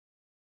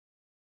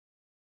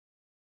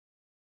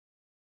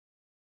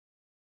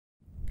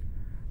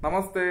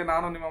ನಮಸ್ತೆ,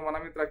 ನಾನು ನಿಮ್ಮ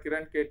ಮನಮಿತ್ರ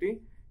ಕಿರಣ್ ಕೆಟಿ.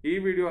 ಈ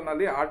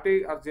ವಿಡಿಯೋನಲ್ಲಿ RTI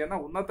ಅರ್ಜಿಯನ್ನ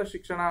ಉನ್ನತ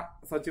ಶಿಕ್ಷಣ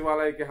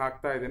ಸಚಿವಾಲಯಕ್ಕೆ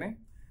ಹಾಕ್ತಾ ಇದ್ದೀನಿ.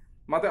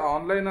 ಮತ್ತೆ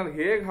ಆನ್ಲೈನ್ ನಲ್ಲಿ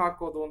ಹೇಗೆ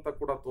ಹಾಕೋದು ಅಂತ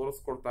ಕೂಡ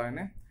ತೋರಿಸ್ಕೊಡ್ತಾ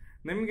ಇದ್ದೀನಿ.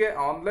 ನಿಮ್ಗೆ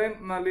ಆನ್ಲೈನ್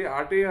ನಲ್ಲಿ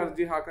RTI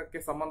ಅರ್ಜಿ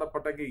ಹಾಕಕ್ಕೆ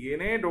ಸಂಬಂಧಪಟ್ಟಾಗಿ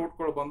ಏನೇ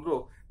ಡೌಟ್ಗಳು ಬಂದ್ರು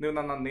ನೀವು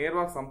ನನ್ನ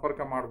ನೇರವಾಗಿ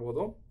ಸಂಪರ್ಕ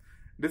ಮಾಡಬಹುದು.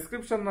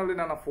 ಡಿಸ್ಕ್ರಿಪ್ಷನ್ ನಲ್ಲಿ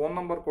ನನ್ನ ಫೋನ್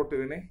ನಂಬರ್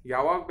ಕೊಟ್ಟಿದ್ದೀನಿ.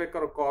 ಯಾವಾಗ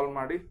ಬೇಕಾದ್ರೂ ಕಾಲ್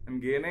ಮಾಡಿ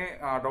ನಿಮ್ಗೆ ಏನೇ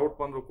ಡೌಟ್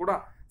ಬಂದ್ರು ಕೂಡ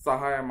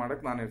ಸಹಾಯ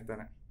ಮಾಡಕ್ ನಾನು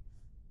ಇರ್ತೇನೆ.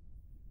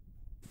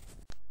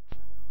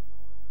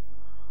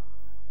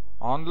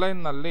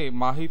 ಆನ್ಲೈನ್ ನಲ್ಲಿ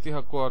ಮಾಹಿತಿ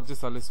ಹಕ್ಕು ಅರ್ಜಿ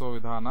ಸಲ್ಲಿಸುವ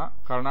ವಿಧಾನ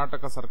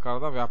ಕರ್ನಾಟಕ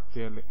ಸರ್ಕಾರದ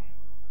ವ್ಯಾಪ್ತಿಯಲ್ಲಿ.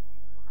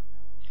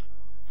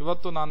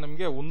 ಇವತ್ತು ನಾನು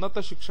ನಿಮಗೆ ಉನ್ನತ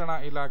ಶಿಕ್ಷಣ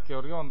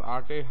ಇಲಾಖೆಯವರಿಗೆ ಒಂದು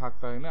RTI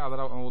ಹಾಕ್ತಾ ಇದ್ದೀನಿ. ಅದರ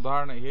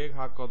ಉದಾಹರಣೆ ಹೇಗೆ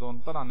ಹಾಕೋದು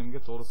ಅಂತ ನಾನು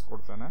ನಿಮಗೆ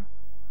ತೋರಿಸ್ಕೊಡ್ತೇನೆ.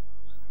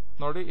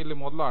 ನೋಡಿ, ಇಲ್ಲಿ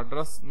ಮೊದಲು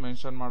ಅಡ್ರೆಸ್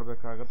ಮೆನ್ಷನ್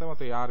ಮಾಡಬೇಕಾಗತ್ತೆ,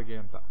 ಮತ್ತೆ ಯಾರಿಗೆ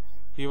ಅಂತ.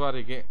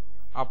 ಇವರಿಗೆ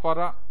ಅಪರ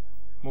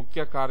ಮುಖ್ಯ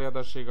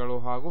ಕಾರ್ಯದರ್ಶಿಗಳು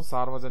ಹಾಗೂ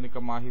ಸಾರ್ವಜನಿಕ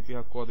ಮಾಹಿತಿ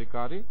ಹಕ್ಕು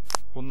ಅಧಿಕಾರಿ,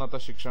 ಉನ್ನತ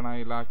ಶಿಕ್ಷಣ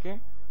ಇಲಾಖೆ,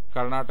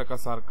 ಕರ್ನಾಟಕ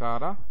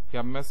ಸರ್ಕಾರ,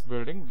 MS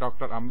ಬಿಲ್ಡಿಂಗ್,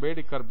 ಡಾಕ್ಟರ್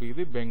ಅಂಬೇಡ್ಕರ್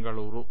ಬೀದಿ,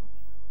 ಬೆಂಗಳೂರು.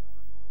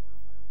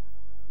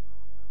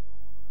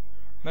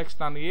 ನೆಕ್ಸ್ಟ್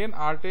ನಾನು ಏನ್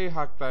RTI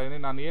ಹಾಕ್ತಾ ಇದೀನಿ,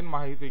 ನಾನು ಏನ್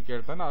ಮಾಹಿತಿ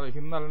ಕೇಳ್ತೇನೆ ಅದ್ರ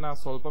ಹಿನ್ನೆಲೆನ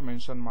ಸ್ವಲ್ಪ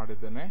ಮೆನ್ಷನ್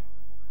ಮಾಡಿದ್ದೇನೆ.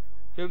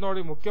 ಇಲ್ಲಿ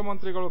ನೋಡಿ,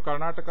 ಮುಖ್ಯಮಂತ್ರಿಗಳು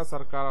ಕರ್ನಾಟಕ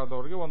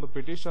ಸರ್ಕಾರದವರಿಗೆ ಒಂದು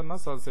ಪಿಟಿಷನ್ ನ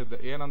ಸಲ್ಲಿಸಿದ್ದೆ.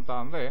 ಏನಂತ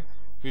ಅಂದ್ರೆ,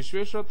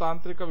 ವಿಶ್ವೇಶ್ವರ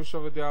ತಾಂತ್ರಿಕ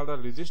ವಿಶ್ವವಿದ್ಯಾಲಯದ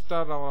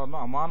ರಿಜಿಸ್ಟ್ರಾರ್ ಅವರನ್ನು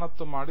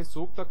ಅಮಾನತು ಮಾಡಿ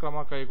ಸೂಕ್ತ ಕ್ರಮ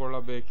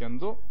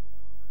ಕೈಗೊಳ್ಳಬೇಕೆಂದು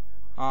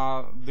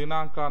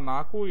ದಿನಾಂಕ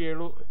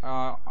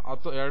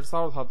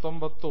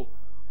 4/7/2019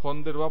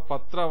 ಹೊಂದಿರುವ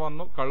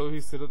ಪತ್ರವನ್ನು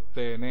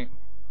ಕಳುಹಿಸಿರುತ್ತೇನೆ.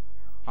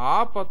 ಆ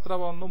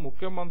ಪತ್ರವನ್ನು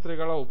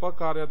ಮುಖ್ಯಮಂತ್ರಿಗಳ ಉಪ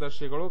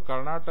ಕಾರ್ಯದರ್ಶಿಗಳು,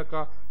 ಕರ್ನಾಟಕ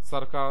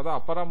ಸರ್ಕಾರದ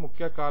ಅಪರ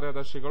ಮುಖ್ಯ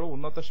ಕಾರ್ಯದರ್ಶಿಗಳು,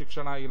 ಉನ್ನತ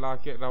ಶಿಕ್ಷಣ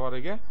ಇಲಾಖೆ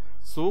ರವರಿಗೆ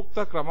ಸೂಕ್ತ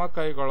ಕ್ರಮ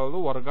ಕೈಗೊಳ್ಳಲು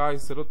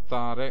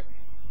ವರ್ಗಾಯಿಸಿರುತ್ತಾರೆ.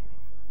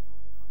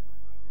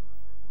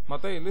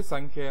 ಮತ್ತೆ ಇಲ್ಲಿ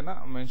ಸಂಖ್ಯೆಯನ್ನ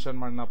ಮೆನ್ಷನ್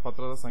ಮಾಡಿ,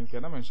 ಪತ್ರದ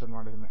ಸಂಖ್ಯೆಯನ್ನ ಮೆನ್ಷನ್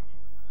ಮಾಡಿದ್ದೇನೆ.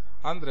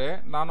 ಅಂದ್ರೆ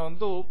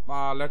ನಾನೊಂದು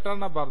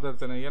ಲೆಟರ್ನ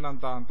ಬರೆದಿರ್ತೇನೆ.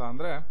 ಏನಂತ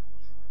ಅಂದ್ರೆ,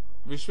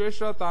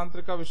 ವಿಶ್ವೇಶ್ವರ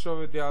ತಾಂತ್ರಿಕ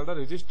ವಿಶ್ವವಿದ್ಯಾಲಯದ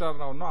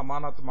ರಿಜಿಸ್ಟ್ರಾರ್ನವನ್ನು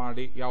ಅಮಾನತು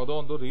ಮಾಡಿ ಯಾವುದೋ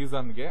ಒಂದು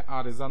ರೀಸನ್ಗೆ, ಆ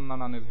ರೀಸನ್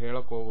ನಾನು ಇಲ್ಲಿ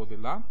ಹೇಳಕ್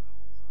ಹೋಗೋದಿಲ್ಲ.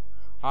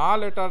 ಆ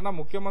ಲೆಟರ್ನ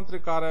ಮುಖ್ಯಮಂತ್ರಿ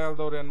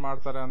ಕಾರ್ಯಾಲಯದವ್ರು ಏನ್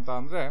ಮಾಡ್ತಾರೆ ಅಂತ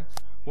ಅಂದ್ರೆ,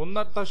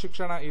 ಉನ್ನತ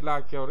ಶಿಕ್ಷಣ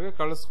ಇಲಾಖೆಯವರಿಗೆ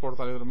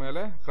ಕಳಿಸ್ಕೊಡ್ತಾರೆ, ಇದ್ರ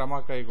ಮೇಲೆ ಕ್ರಮ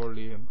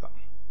ಕೈಗೊಳ್ಳಿ ಅಂತ.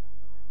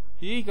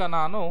 ಈಗ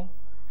ನಾನು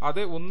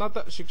ಅದೇ ಉನ್ನತ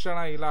ಶಿಕ್ಷಣ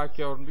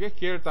ಇಲಾಖೆಯವರಿಗೆ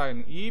ಕೇಳ್ತಾ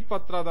ಇದ್ದೀನಿ, ಈ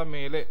ಪತ್ರದ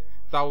ಮೇಲೆ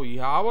ತಾವು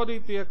ಯಾವ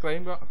ರೀತಿಯ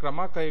ಕ್ರಮ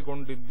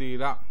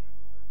ಕೈಗೊಂಡಿದ್ದೀರಾ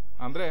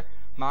ಅಂದ್ರೆ,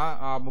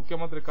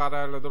 ಮುಖ್ಯಮಂತ್ರಿ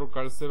ಕಾರ್ಯಾಲಯದವರು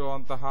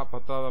ಕಳಿಸಿರುವಂತಹ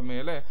ಪತ್ರದ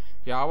ಮೇಲೆ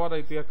ಯಾವ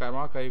ರೀತಿಯ ಕ್ರಮ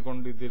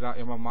ಕೈಗೊಂಡಿದ್ದೀರಾ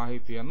ಎಂಬ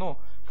ಮಾಹಿತಿಯನ್ನು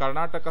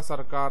ಕರ್ನಾಟಕ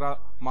ಸರ್ಕಾರ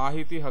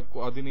ಮಾಹಿತಿ ಹಕ್ಕು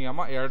ಅಧಿನಿಯಮ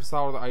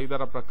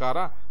 2005 ಪ್ರಕಾರ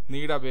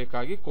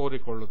ನೀಡಬೇಕಾಗಿ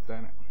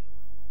ಕೋರಿಕೊಳ್ಳುತ್ತೇನೆ.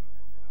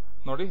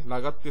 ನೋಡಿ,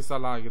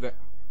 ಲಗತ್ತಿಸಲಾಗಿದೆ.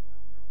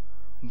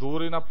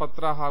 ದೂರಿನ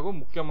ಪತ್ರ ಹಾಗೂ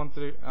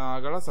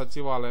ಮುಖ್ಯಮಂತ್ರಿಗಳ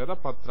ಸಚಿವಾಲಯದ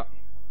ಪತ್ರ.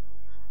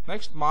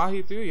 ನೆಕ್ಸ್ಟ್,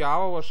 ಮಾಹಿತಿಯು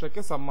ಯಾವ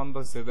ವರ್ಷಕ್ಕೆ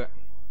ಸಂಬಂಧಿಸಿದೆ?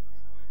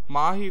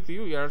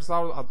 ಮಾಹಿತಿಯು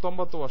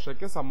 2019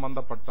 ವರ್ಷಕ್ಕೆ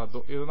ಸಂಬಂಧಪಟ್ಟದ್ದು.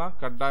 ಇದನ್ನ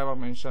ಕಡ್ಡಾಯವಾಗಿ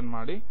ಮೆನ್ಷನ್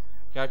ಮಾಡಿ.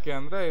 ಯಾಕೆ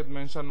ಅಂದ್ರೆ, ಇದು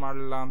ಮೆನ್ಷನ್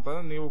ಮಾಡಲಿಲ್ಲ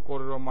ಅಂತಂದ್ರೆ ನೀವು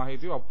ಕೋರಿರುವ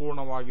ಮಾಹಿತಿಯು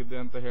ಅಪೂರ್ಣವಾಗಿದೆ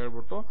ಅಂತ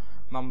ಹೇಳ್ಬಿಟ್ಟು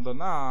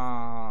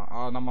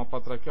ನಮ್ಮ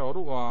ಪತ್ರಕ್ಕೆ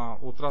ಅವರು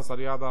ಉತ್ತರ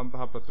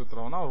ಸರಿಯಾದಂತಹ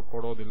ಪ್ರತ್ಯುತ್ತರವನ್ನು ಅವ್ರು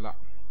ಕೊಡೋದಿಲ್ಲ.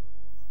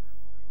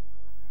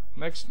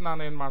 ನೆಕ್ಸ್ಟ್ ನಾನು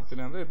ಏನ್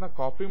ಮಾಡ್ತೀನಿ ಅಂದ್ರೆ, ಇದನ್ನ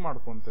ಕಾಪಿ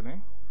ಮಾಡ್ಕೊಂತೀನಿ.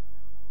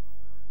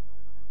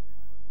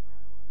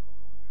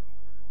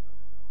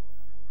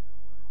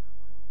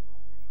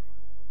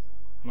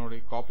 ನೋಡಿ,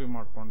 ಕಾಪಿ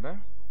ಮಾಡ್ಕೊಂಡೆ.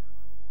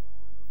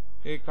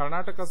 ಈ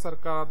ಕರ್ನಾಟಕ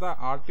ಸರ್ಕಾರದ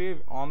RTI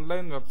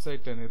ಆನ್ಲೈನ್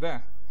ವೆಬ್ಸೈಟ್ ಏನಿದೆ,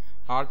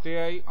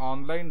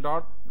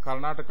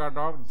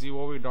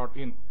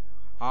 rti.online.karnataka.gov.in,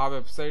 ಆ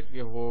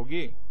ವೆಬ್ಸೈಟ್ಗೆ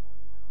ಹೋಗಿ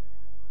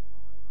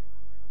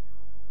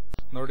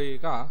ನೋಡಿ.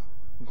 ಈಗ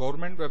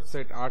ಗೌರ್ಮೆಂಟ್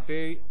ವೆಬ್ಸೈಟ್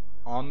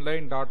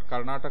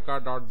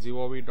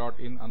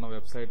rti.online.karnataka.gov.in ಅನ್ನೋ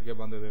ವೆಬ್ಸೈಟ್ಗೆ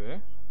ಬಂದಿದ್ದೇವೆ.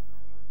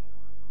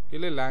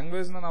 ಇಲ್ಲಿ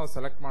ಲ್ಯಾಂಗ್ವೇಜ್ ನ ನಾವು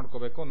ಸೆಲೆಕ್ಟ್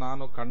ಮಾಡ್ಕೋಬೇಕು.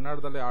 ನಾನು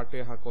ಕನ್ನಡದಲ್ಲಿ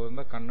RTI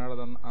ಹಾಕೋದ್ರಿಂದ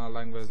ಕನ್ನಡದ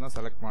ಲ್ಯಾಂಗ್ವೇಜ್ ನ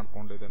ಸೆಲೆಕ್ಟ್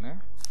ಮಾಡ್ಕೊಂಡಿದ್ದೇನೆ.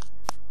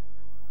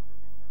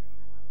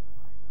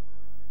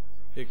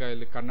 ಈಗ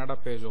ಇಲ್ಲಿ ಕನ್ನಡ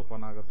ಪೇಜ್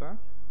ಓಪನ್ ಆಗುತ್ತೆ.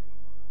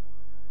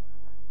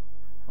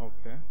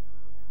 ಓಕೆ,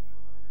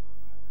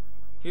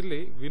 ಇಲ್ಲಿ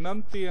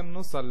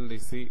ವಿನಂತಿಯನ್ನು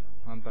ಸಲ್ಲಿಸಿ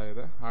ಅಂತ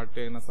ಇದೆ.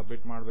 RTI ನ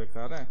ಸಬ್ಮಿಟ್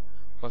ಮಾಡಬೇಕಾದ್ರೆ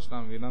ಫಸ್ಟ್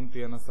ನಾನು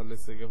ವಿನಂತಿಯನ್ನು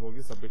ಸಲ್ಲಿಸಿಗೆ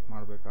ಹೋಗಿ ಸಬ್ಮಿಟ್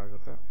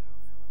ಮಾಡಬೇಕಾಗುತ್ತೆ.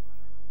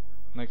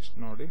 ನೆಕ್ಸ್ಟ್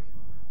ನೋಡಿ,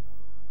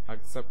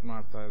 ಅಕ್ಸೆಪ್ಟ್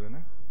ಮಾಡ್ತಾ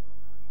ಇದ್ದೇನೆ.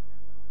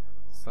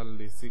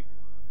 ಸಲ್ಲಿಸಿ.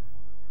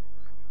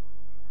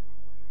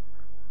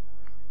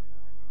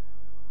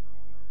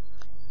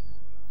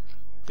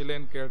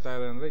 ಇಲ್ಲೇನ್ ಕೇಳ್ತಾ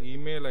ಇದೆ ಅಂದ್ರೆ,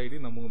 ಇಮೇಲ್ ID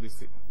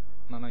ನಮೂದಿಸಿ.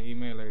 ನನ್ನ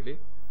ಇಮೇಲ್ ID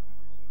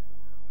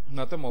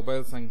ಮತ್ತೆ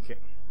ಮೊಬೈಲ್ ಸಂಖ್ಯೆ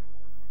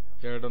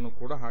ಎರಡನ್ನು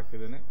ಕೂಡ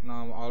ಹಾಕಿದ್ದೇನೆ.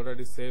 ನಾವು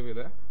ಆಲ್ರೆಡಿ ಸೇವ್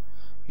ಇದೆ.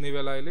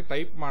 ನೀವೆಲ್ಲ ಇಲ್ಲಿ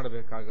ಟೈಪ್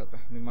ಮಾಡಬೇಕಾಗತ್ತೆ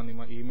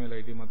ನಿಮ್ಮ ಇಮೇಲ್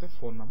ID ಮತ್ತೆ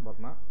ಫೋನ್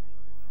ನಂಬರ್ನ.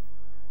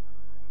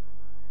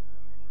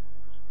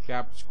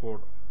 ಕ್ಯಾಪ್ಚ್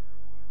ಕೋಡ್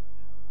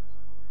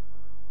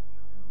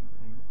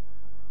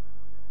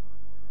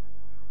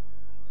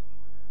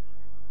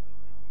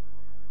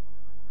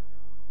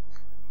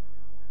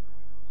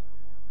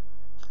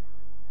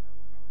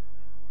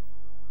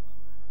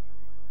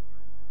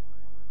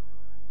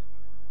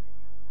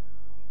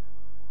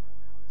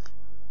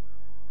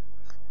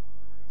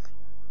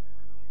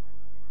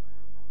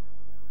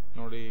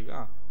ನೋಡಿ. ಈಗ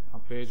ಆ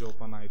ಪೇಜ್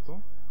ಓಪನ್ ಆಯಿತು.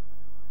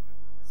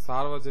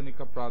 ಸಾರ್ವಜನಿಕ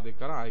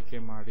ಪ್ರಾಧಿಕಾರ ಆಯ್ಕೆ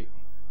ಮಾಡಿ.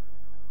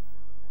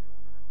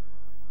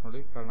 ನೋಡಿ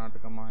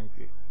ಕರ್ನಾಟಕ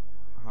ಮಾಹಿತಿ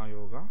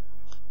ಆಯೋಗ.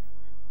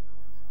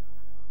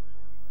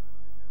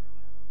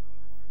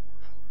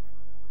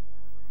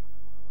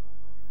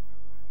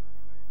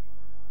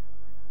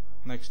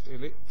 ನೆಕ್ಸ್ಟ್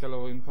ಇಲ್ಲಿ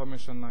ಕೆಲವು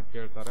ಇನ್ಫಾರ್ಮೇಶನ್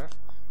ಕೇಳ್ತಾರೆ.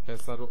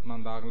 ಹೆಸರು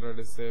ನಂದು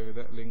ಆಲ್ರೆಡಿ ಸೇವ್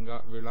ಇದೆ, ಲಿಂಗ,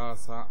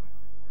 ವಿಳಾಸ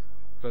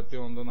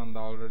ಪ್ರತಿಯೊಂದು ನಂದು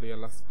ಆಲ್ರೆಡಿ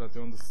ಎಲ್ಲ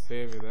ಪ್ರತಿಯೊಂದು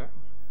ಸೇವ್ ಇದೆ.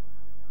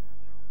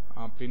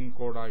 ಪಿನ್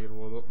ಕೋಡ್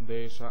ಆಗಿರ್ಬೋದು,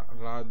 ದೇಶ,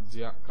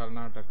 ರಾಜ್ಯ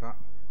ಕರ್ನಾಟಕ,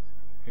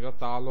 ಈಗ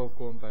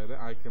ತಾಲೂಕು ಅಂತ ಇದೆ,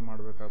 ಆಯ್ಕೆ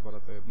ಮಾಡಬೇಕಾಗಿ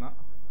ಬರುತ್ತೆ. ಇದನ್ನ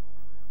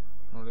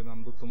ನೋಡಿ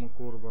ನಮ್ದು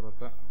ತುಮಕೂರು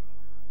ಬರುತ್ತೆ.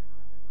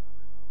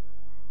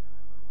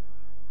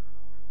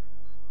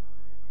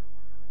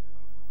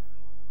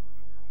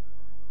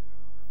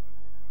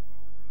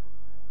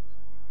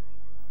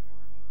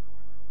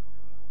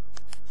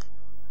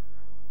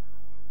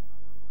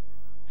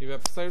 ಈ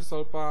ವೆಬ್ಸೈಟ್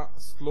ಸ್ವಲ್ಪ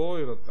ಸ್ಲೋ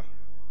ಇರುತ್ತೆ.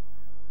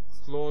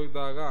 ಸ್ಲೋ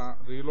ಇದ್ದಾಗ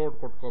ರೀಲೋಡ್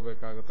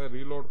ಕೊಟ್ಕೋಬೇಕಾಗುತ್ತೆ.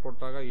 ರೀಲೋಡ್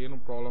ಕೊಟ್ಟಾಗ ಏನು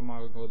ಪ್ರಾಬ್ಲಮ್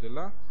ಆಗೋದಿಲ್ಲ.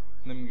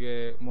 ನಿಮಗೆ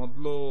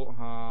ಮೊದಲು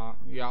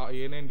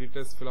ಏನೇನು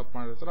ಡೀಟೇಲ್ಸ್ ಫಿಲಪ್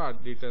ಮಾಡಿರ್ತಾರೋ ಆ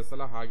ಡೀಟೇಲ್ಸ್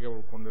ಎಲ್ಲ ಹಾಗೆ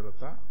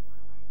ಉಳ್ಕೊಂಡಿರುತ್ತೆ.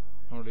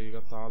 ನೋಡಿ ಈಗ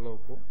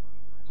ತಾಲೂಕು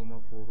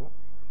ತುಮಕೂರು,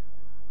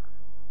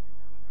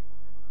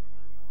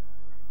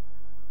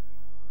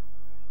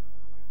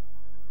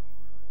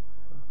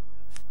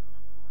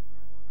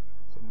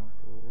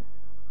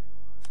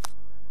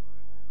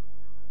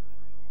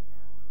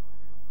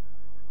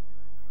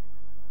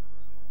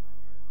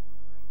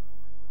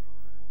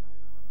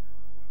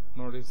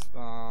 ನೋಡಿ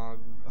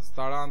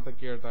ಸ್ಥಳ ಅಂತ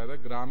ಕೇಳ್ತಾ ಇದೆ,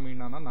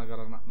 ಗ್ರಾಮೀಣನ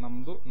ನಗರನ.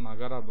 ನಮ್ದು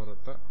ನಗರ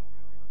ಬರುತ್ತೆ,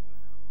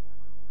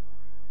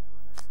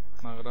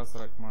 ನಗರ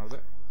ಸೆಲೆಕ್ಟ್ ಮಾಡಿದೆ.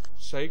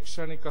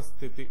 ಶೈಕ್ಷಣಿಕ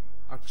ಸ್ಥಿತಿ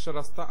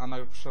ಅಕ್ಷರಸ್ಥ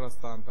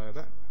ಅನಕ್ಷರಸ್ಥ ಅಂತ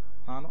ಇದೆ,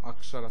 ನಾನು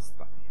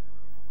ಅಕ್ಷರಸ್ಥ,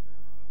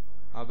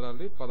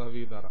 ಅದರಲ್ಲಿ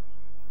ಪದವೀಧರ.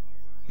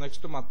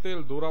 ನೆಕ್ಸ್ಟ್ ಮತ್ತೆ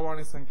ಇಲ್ಲಿ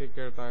ದೂರವಾಣಿ ಸಂಖ್ಯೆ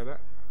ಕೇಳ್ತಾ ಇದೆ,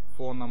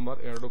 ಫೋನ್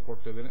ನಂಬರ್ 2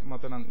 ಕೊಟ್ಟಿದ್ದೀನಿ.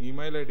 ಮತ್ತೆ ನಾನು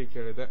ಇಮೇಲ್ ಐಡಿ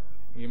ಕೇಳಿದೆ,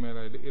 ಇಮೇಲ್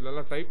ಐಡಿ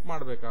ಇಲ್ಲೆಲ್ಲ ಟೈಪ್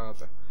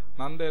ಮಾಡಬೇಕಾಗತ್ತೆ.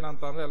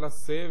 ನಂದೇನಂತ ಅಂದ್ರೆ ಎಲ್ಲ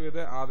ಸೇವ್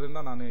ಇದೆ, ಆದ್ರಿಂದ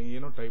ನಾನು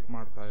ಏನು ಟೈಪ್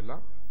ಮಾಡ್ತಾ ಇಲ್ಲ.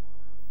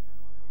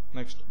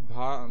 ನೆಕ್ಸ್ಟ್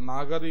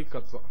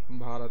ನಾಗರಿಕತ್ವ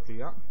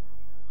ಭಾರತೀಯ,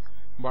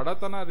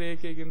 ಬಡತನ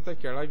ರೇಖೆಗಿಂತ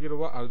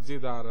ಕೆಳಗಿರುವ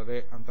ಅರ್ಜಿದಾರರೇ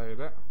ಅಂತ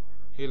ಇದೆ.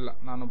 ಇಲ್ಲ,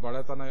 ನಾನು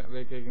ಬಡತನ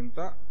ರೇಖೆಗಿಂತ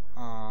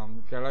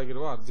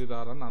ಕೆಳಗಿರುವ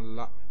ಅರ್ಜಿದಾರನಲ್ಲ,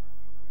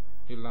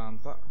 ಇಲ್ಲ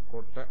ಅಂತ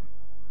ಕೊಟ್ಟೆ.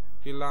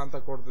 ಇಲ್ಲ ಅಂತ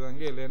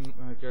ಕೊಡ್ತಿದಂಗೆ ಇಲ್ಲೇನ್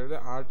ಕೇಳಿದೆ,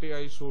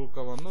 RTI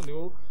ಶುಲ್ಕವನ್ನು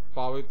ನೀವು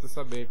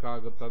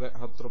ಪಾವತಿಸಬೇಕಾಗುತ್ತದೆ,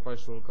 10 ರೂಪಾಯಿ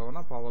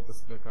ಶುಲ್ಕವನ್ನ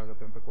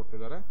ಪಾವತಿಸಬೇಕಾಗುತ್ತೆ ಅಂತ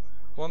ಕೊಟ್ಟಿದ್ದಾರೆ.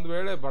 ಒಂದ್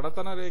ವೇಳೆ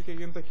ಬಡತನ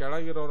ರೇಖೆಗಿಂತ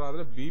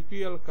ಕೆಳಗಿರೋರಾದ್ರೆ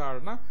BPL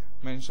ಕಾರ್ಡ್ ನ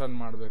ಮೆನ್ಷನ್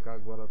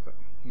ಮಾಡಬೇಕಾಗಿ ಬರುತ್ತೆ.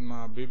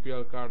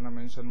 BPL ಕಾರ್ಡ್ ನ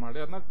ಮೆನ್ಷನ್ ಮಾಡಿ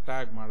ಅದನ್ನ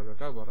ಟ್ಯಾಗ್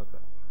ಮಾಡಬೇಕಾಗಿ ಬರುತ್ತೆ.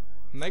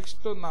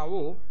 ನೆಕ್ಸ್ಟ್ ನಾವು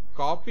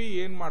ಕಾಪಿ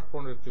ಏನ್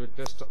ಮಾಡ್ಕೊಂಡಿರ್ತೀವಿ,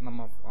 ಟೆಸ್ಟ್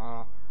ನಮ್ಮ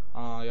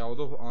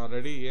ಯಾವುದು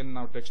ರೆಡಿ ಏನ್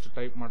ನಾವು ಟೆಕ್ಸ್ಟ್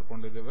ಟೈಪ್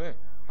ಮಾಡ್ಕೊಂಡಿದ್ದೀವಿ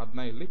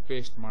ಅದನ್ನ ಇಲ್ಲಿ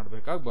ಪೇಸ್ಟ್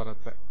ಮಾಡಬೇಕಾಗಿ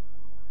ಬರುತ್ತೆ.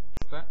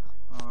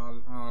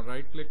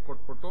 ರೈಟ್ ಕ್ಲಿಕ್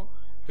ಕೊಟ್ಬಿಟ್ಟು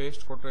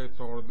ಪೇಸ್ಟ್ ಕೊಟ್ರೆ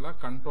ತಗೊಳ್ಳೋದಿಲ್ಲ,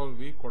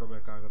 Ctrl+V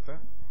ಕೊಡಬೇಕಾಗತ್ತೆ.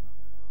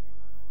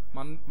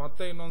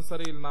 ಮತ್ತೆ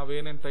ಇನ್ನೊಂದ್ಸರಿ ಇಲ್ಲಿ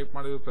ನಾವೇನೇನ್ ಟೈಪ್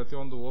ಮಾಡಿದ್ವಿ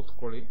ಪ್ರತಿಯೊಂದು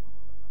ಓದ್ಕೊಳ್ಳಿ.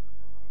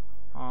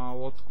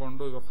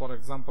 ಓದ್ಕೊಂಡು ಈಗ ಫಾರ್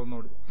ಎಕ್ಸಾಂಪಲ್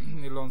ನೋಡಿ,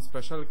 ಇಲ್ಲೊಂದು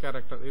ಸ್ಪೆಷಲ್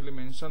ಕ್ಯಾರೆಕ್ಟರ್, ಇಲ್ಲಿ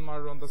ಮೆನ್ಷನ್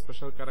ಮಾಡಿರುವಂತ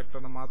ಸ್ಪೆಷಲ್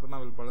ಕ್ಯಾರೆಕ್ಟರ್ ನ ಮಾತ್ರ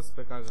ನಾವು ಇಲ್ಲಿ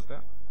ಬಳಸಬೇಕಾಗತ್ತೆ.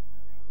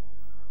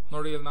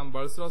 ನೋಡಿ ಇಲ್ಲಿ ನಾನು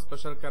ಬಳಸಿರೋ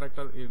ಸ್ಪೆಷಲ್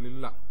ಕ್ಯಾರೆಕ್ಟರ್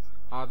ಇಲ್ಲಿಲ್ಲ,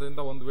 ಆದ್ರಿಂದ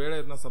ಒಂದ್ ವೇಳೆ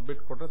ಇದನ್ನ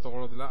ಸಬ್ಮಿಟ್ ಕೊಟ್ರೆ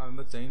ತಗೊಳ್ಳೋದಿಲ್ಲ,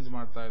 ಅದರಿಂದ ಚೇಂಜ್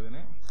ಮಾಡ್ತಾ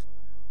ಇದ್ದೀನಿ.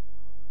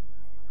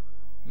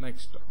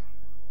 ನೆಕ್ಸ್ಟ್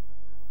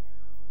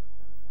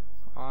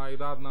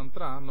ಇದಾದ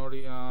ನಂತರ ನೋಡಿ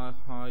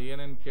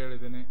ಏನೇನ್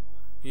ಕೇಳಿದ್ದೀನಿ,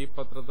 ಈ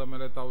ಪತ್ರದ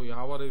ಮೇಲೆ ತಾವು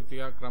ಯಾವ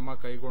ರೀತಿಯ ಕ್ರಮ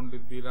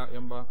ಕೈಗೊಂಡಿದ್ದೀರಾ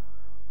ಎಂಬ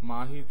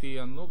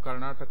ಮಾಹಿತಿಯನ್ನು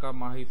ಕರ್ನಾಟಕ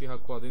ಮಾಹಿತಿ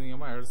ಹಕ್ಕು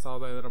ಅಧಿನಿಯಮ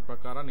 2005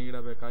 ಪ್ರಕಾರ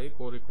ನೀಡಬೇಕಾಗಿ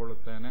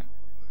ಕೋರಿಕೊಳ್ಳುತ್ತೇನೆ.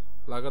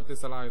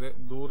 ಲಗತ್ತಿಸಲಾಗಿದೆ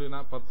ದೂರಿನ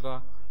ಪತ್ರ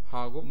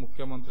ಹಾಗೂ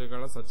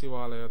ಮುಖ್ಯಮಂತ್ರಿಗಳ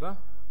ಸಚಿವಾಲಯದ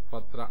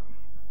ಪತ್ರ.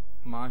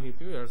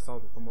 ಮಾಹಿತಿಯು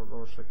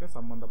 2019 ವರ್ಷಕ್ಕೆ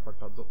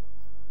ಸಂಬಂಧಪಟ್ಟದ್ದು.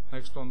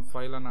 ನೆಕ್ಸ್ಟ್ ಒಂದು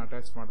ಫೈಲ್ ಅನ್ನು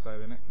ಅಟ್ಯಾಚ್ ಮಾಡ್ತಾ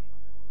ಇದ್ದೀನಿ.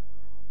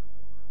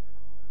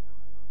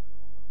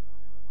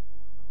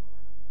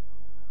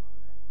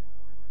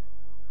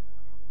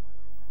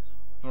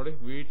 ನೋಡಿ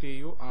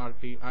VTU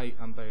RTI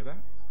ಅಂತ ಇದೆ,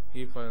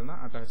 ಈ ಫೈಲ್ ನ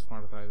ಅಟ್ಯಾಚ್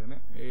ಮಾಡ್ತಾ ಇದ್ದೀನಿ.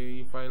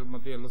 ಈ ಫೈಲ್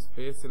ಮಧ್ಯೆ ಎಲ್ಲೂ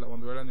ಸ್ಪೇಸ್ ಇಲ್ಲ,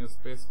 ಒಂದ್ ವೇಳೆ ನೀವು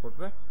ಸ್ಪೇಸ್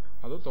ಕೊಟ್ರೆ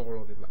ಅದು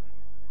ತಗೊಳ್ಳೋದಿಲ್ಲ.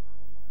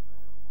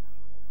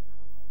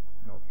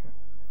 Okay,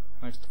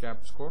 next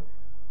ಕ್ಯಾಪ್ಚ್ code.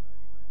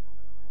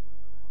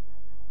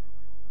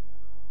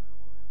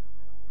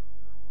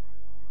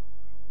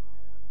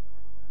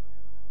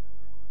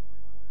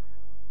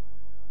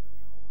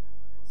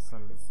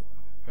 ಸಲ್ಲಿಸಿ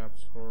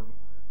ಕ್ಯಾಪ್ಚ್ ಕೋಡ್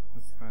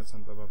ಮಿಸ್ಮ್ಯಾಚ್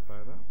ಅಂತ ಬರ್ತಾ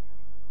ಇದೆ.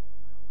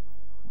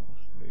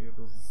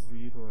 ಇದು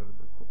 0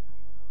 ಇರಬೇಕು,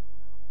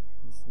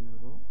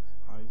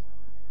 0I.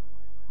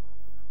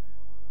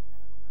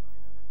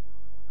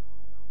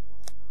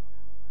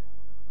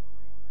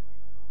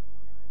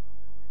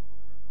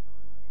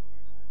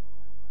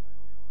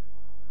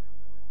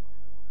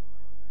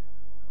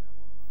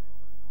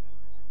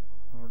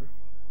 ನೋಡಿ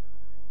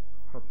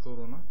 10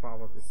 ಋಣ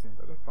ಪಾವತಿಸಿ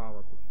ಅಂತದೆ,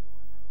 ಪಾವತಿ.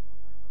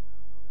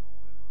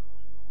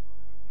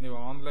 ನೀವು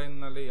ಆನ್ಲೈನ್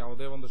ನಲ್ಲಿ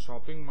ಯಾವುದೇ ಒಂದು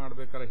ಶಾಪಿಂಗ್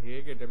ಮಾಡ್ಬೇಕಾದ್ರೆ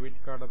ಹೇಗೆ ಡೆಬಿಟ್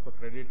ಕಾರ್ಡ್ ಅಥವಾ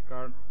credit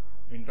card,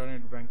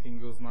 internet banking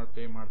use ಮಾಡಿ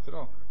ಪೇ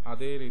ಮಾಡ್ತಿರೋ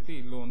ಅದೇ ರೀತಿ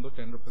ಇಲ್ಲೂ ಒಂದು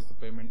 10 ರೂಪೀಸ್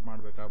ಪೇಮೆಂಟ್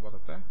ಮಾಡಬೇಕಾಗಿ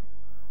ಬರುತ್ತೆ.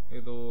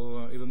 ಇದು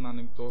ನಾನು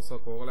ನಿಮ್ಗೆ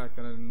ತೋರ್ಸಕ್ ಹೋಗಲ್ಲ,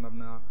 ಯಾಕಂದ್ರೆ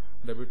ನನ್ನ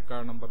ಡೆಬಿಟ್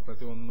ಕಾರ್ಡ್ ನಂಬರ್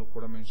ಪ್ರತಿಯೊಂದು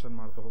ಕೂಡ ಮೆನ್ಷನ್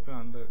ಮಾಡ್ತಾ ಹೋಗ್ತೀನಿ,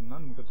 ಅಂದ್ರೆ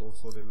ನಾನು ನಿಮಗೆ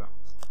ತೋರಿಸೋದಿಲ್ಲ.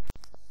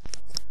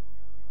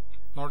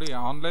 ನೋಡಿ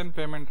ಆನ್ಲೈನ್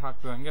ಪೇಮೆಂಟ್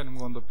ಹಾಕ್ತಿದಂಗೆ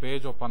ನಿಮ್ಗೆ ಒಂದು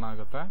ಪೇಜ್ ಓಪನ್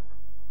ಆಗುತ್ತೆ.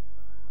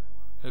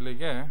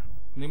 ಇಲ್ಲಿಗೆ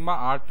ನಿಮ್ಮ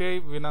RTI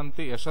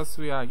ವಿನಂತಿ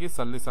ಯಶಸ್ವಿಯಾಗಿ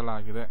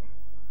ಸಲ್ಲಿಸಲಾಗಿದೆ.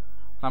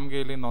 ನಮಗೆ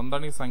ಇಲ್ಲಿ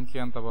ನೋಂದಣಿ ಸಂಖ್ಯೆ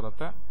ಅಂತ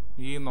ಬರುತ್ತೆ.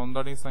 ಈ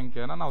ನೋಂದಣಿ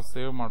ಸಂಖ್ಯೆನ ನಾವು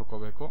ಸೇವ್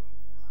ಮಾಡ್ಕೋಬೇಕು.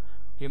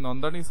 ಈ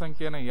ನೋಂದಣಿ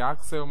ಸಂಖ್ಯೆನ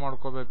ಯಾಕೆ ಸೇವ್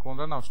ಮಾಡ್ಕೋಬೇಕು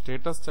ಅಂದ್ರೆ ನಾವು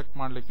ಸ್ಟೇಟಸ್ ಚೆಕ್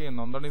ಮಾಡಲಿಕ್ಕೆ ಈ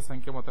ನೋಂದಣಿ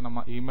ಸಂಖ್ಯೆ ಮತ್ತೆ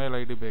ನಮ್ಮ ಇಮೇಲ್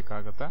ID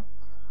ಬೇಕಾಗುತ್ತೆ.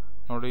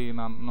 ನೋಡಿ,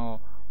 ನಾನು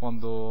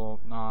ಒಂದು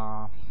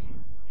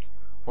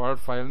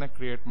ವರ್ಡ್ ಫೈಲ್ನ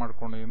ಕ್ರಿಯೇಟ್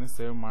ಮಾಡ್ಕೊಂಡಿದ್ದೀನಿ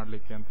ಸೇವ್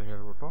ಮಾಡಲಿಕ್ಕೆ ಅಂತ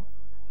ಹೇಳ್ಬಿಟ್ಟು.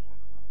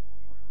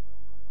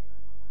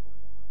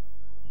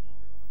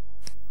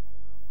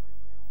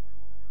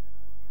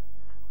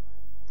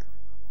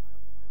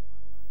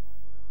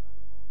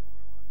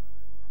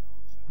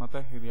 ಮತ್ತೆ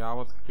ಇದು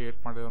ಯಾವತ್ತು ಕ್ರಿಯೇಟ್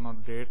ಮಾಡಿರೋ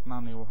ಡೇಟ್ನ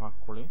ನೀವು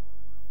ಹಾಕ್ಕೊಳ್ಳಿ.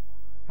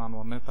 ನಾನು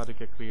 1ನೇ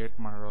ತಾರೀಕಿಗೆ ಕ್ರಿಯೇಟ್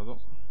ಮಾಡಿರೋದು.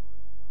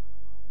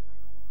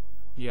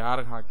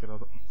 ಯಾರಿಗೆ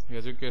ಹಾಕಿರೋದು?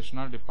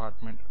 ಎಜುಕೇಶನಲ್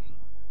ಡಿಪಾರ್ಟ್ಮೆಂಟ್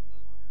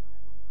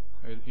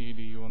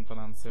EDU ಅಂತ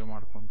ನಾನು ಸೇವ್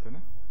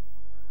ಮಾಡ್ಕೊತೀನಿ.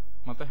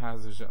 ಮತ್ತೆ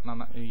ಹ್ಯಾಸ್ ಯೂಶುವಲ್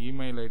ನನ್ನ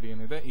ಇಮೇಲ್ ID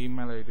ಏನಿದೆ,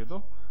 ಇಮೇಲ್ IDದು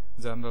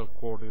ಜನರಲ್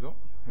ಕೋಡ್ ಇದು.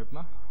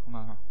 ಇದನ್ನ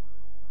ನಾನು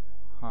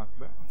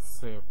ಹಾಕಿದೆ,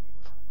 ಸೇವ್.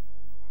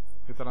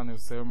 ಈ ಥರ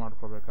ನೀವು ಸೇವ್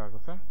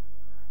ಮಾಡ್ಕೋಬೇಕಾಗುತ್ತೆ.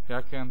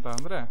 ಯಾಕೆ ಅಂತ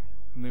ಅಂದರೆ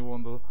ನೀವು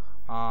ಒಂದು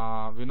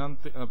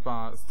ವಿನಂತಿ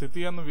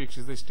ಸ್ಥಿತಿಯನ್ನು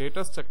ವೀಕ್ಷಿಸಿ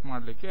ಸ್ಟೇಟಸ್ ಚೆಕ್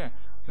ಮಾಡಲಿಕ್ಕೆ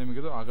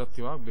ನಿಮಗಿದು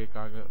ಅಗತ್ಯವಾಗಿ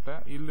ಬೇಕಾಗುತ್ತೆ.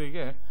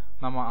 ಇಲ್ಲಿಗೆ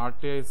ನಮ್ಮ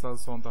RTI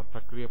ಸಲ್ಲಿಸುವಂಥ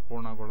ಪ್ರಕ್ರಿಯೆ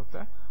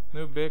ಪೂರ್ಣಗೊಳ್ಳುತ್ತೆ.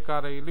 ನೀವು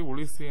ಬೇಕಾದ್ರೆ ಇಲ್ಲಿ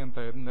ಉಳಿಸಿ ಅಂತ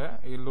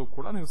ಇಲ್ಲೂ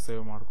ಕೂಡ ನೀವು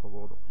ಸೇವ್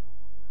ಮಾಡ್ಕೋಬಹುದು.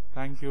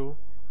 Thank you.